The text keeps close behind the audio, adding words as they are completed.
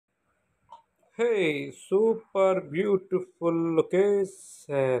Hey, super beautiful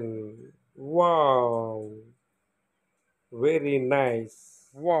location. Wow, very nice.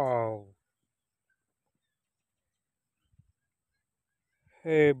 Wow.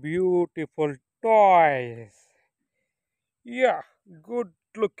 Hey, beautiful toys. Yeah, good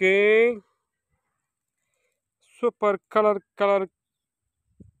looking. Super color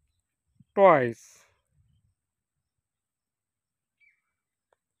toys.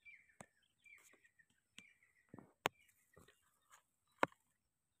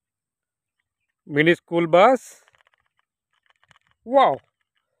 Mini school bus. Wow,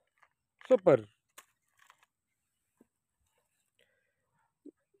 super.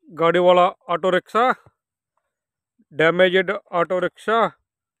 गाड़ी वाला auto rickshaw damaged auto rickshaw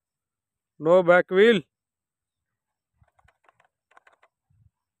no back wheel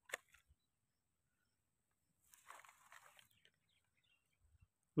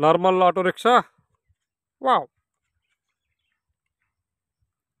normal auto rickshaw wow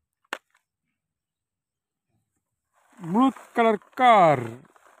blue color car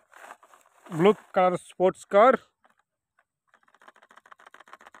blue color sports car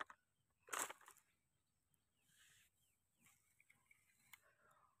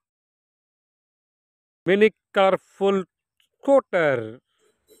mini colorful scooter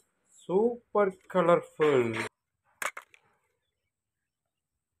super colorful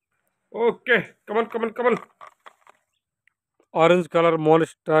okay come on orange color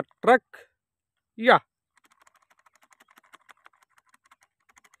monster truck yeah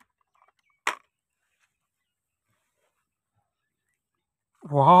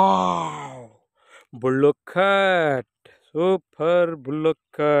wow bullock cart super bullock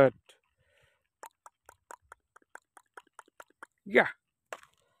cart yeah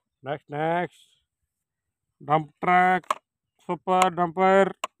next dump truck super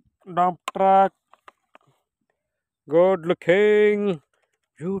dumper dump truck good looking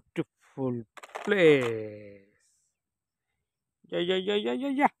beautiful place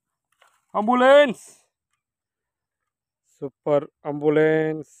yeah ambulance super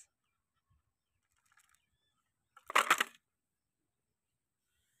ambulance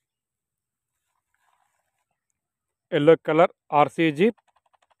yellow color RC jeep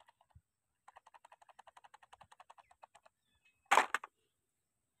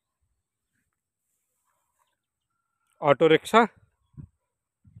auto rickshaw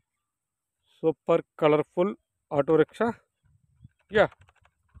super colorful auto rickshaw yeah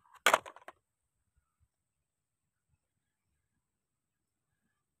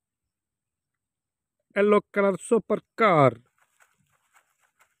yellow color super car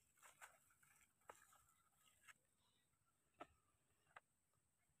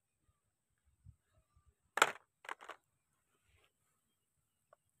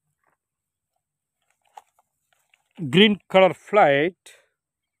green color flight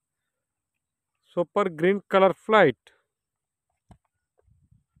super green color flight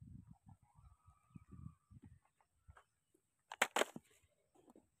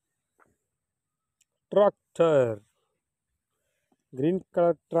tractor green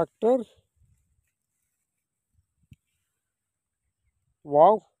color tractor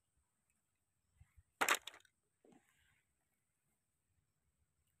wow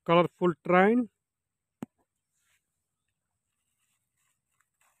colorful train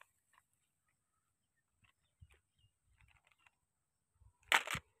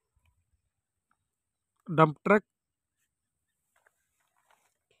dump truck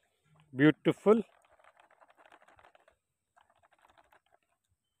beautiful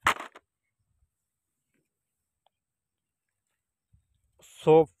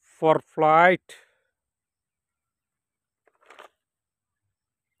so for flight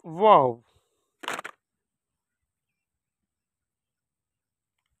wow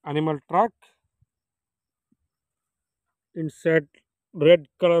animal truck inside red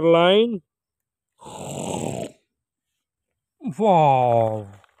color line wow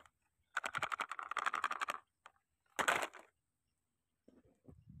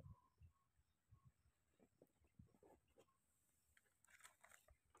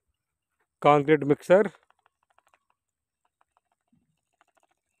concrete mixer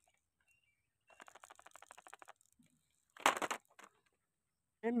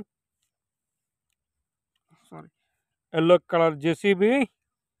and sorry yellow color JCB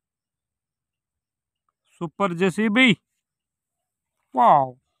super JCB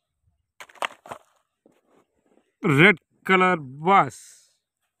wow red color bus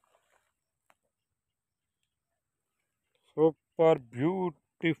super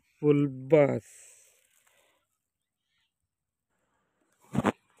beautiful bus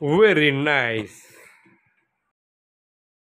Very nice.